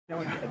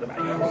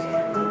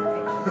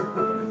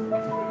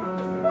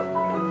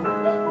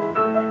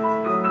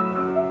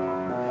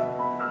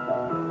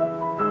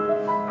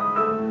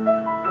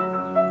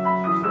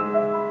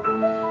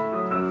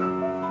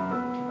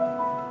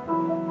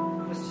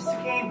just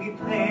a game we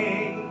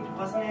played,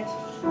 wasn't it?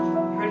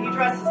 Pretty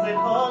dresses,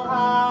 little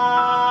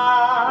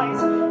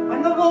eyes.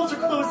 When the wolves were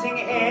closing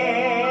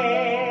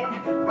in,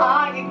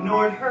 I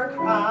ignored her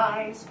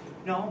cries.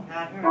 No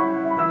matter,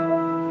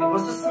 it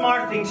was the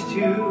smart thing to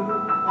do,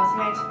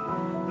 wasn't it?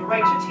 The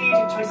right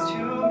strategic choice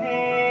to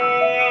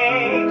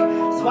make.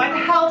 So why the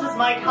hell does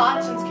my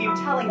conscience keep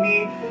telling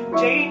me,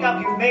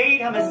 Jacob, you've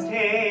made a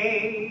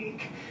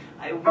mistake?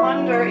 I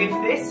wonder if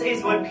this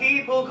is what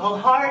people call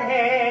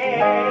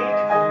heartache.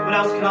 What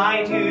else could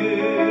I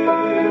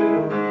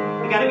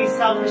do? We gotta be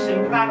selfish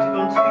and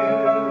practical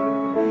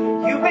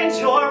too. You went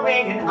your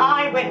way and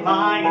I went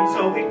mine, and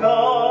so it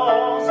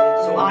goes.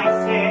 So I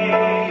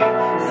say,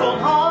 so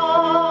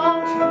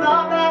long to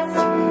the best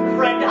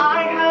friend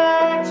I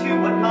had,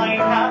 to what might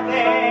have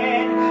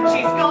been.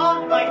 She's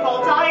gone, my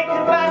fault I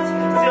confess.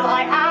 Still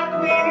I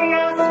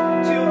acquiesce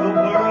to the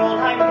world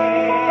I'm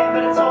in.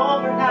 But it's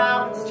over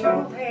now, it's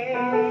too late.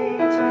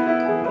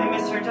 I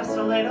miss her just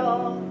a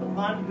little, the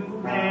one who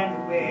ran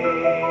away.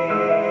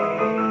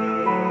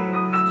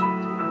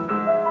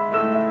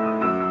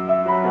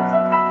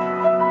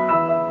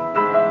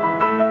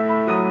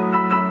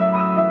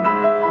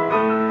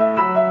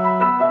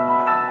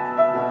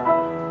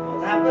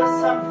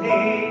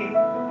 Something,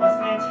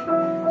 wasn't it?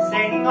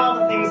 Saying all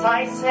the things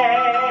I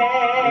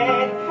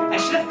said. I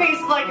should have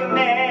faced like a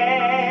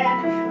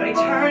man, but I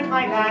turned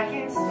my back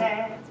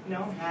instead.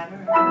 No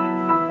matter,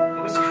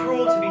 it was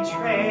cruel to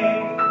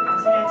betray,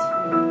 wasn't it?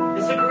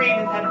 This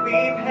agreement that we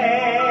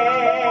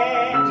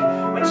penned,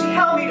 when she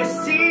helped me to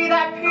see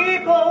that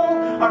people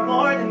are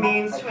more than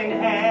means to an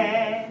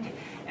end,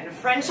 and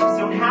friendships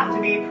don't have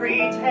to be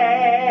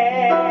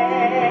pretend.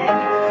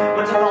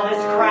 What's all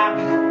this crap?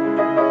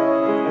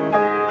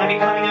 I'm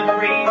becoming a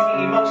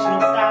crazy emotional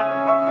sap.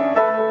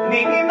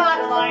 Maybe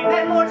Madeline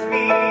meant more to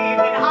me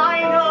than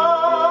I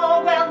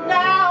know. Well,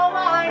 now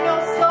I know.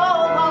 So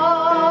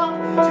long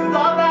to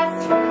the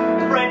best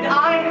friend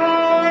I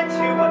had,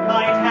 to what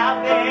might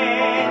have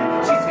been.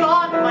 She's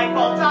gone, my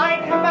fault I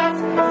confess.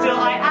 Still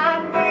I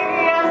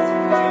acquiesce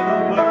to the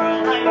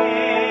world I'm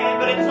in.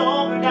 But it's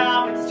over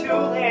now, it's too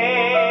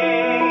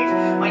late.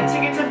 My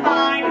ticket to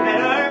find a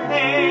better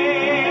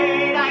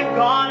fate. I've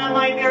gone on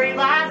my very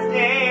last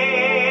day.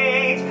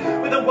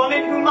 A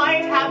woman who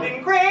might have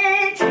been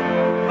great,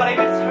 but I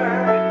miss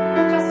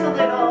her just a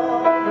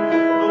little.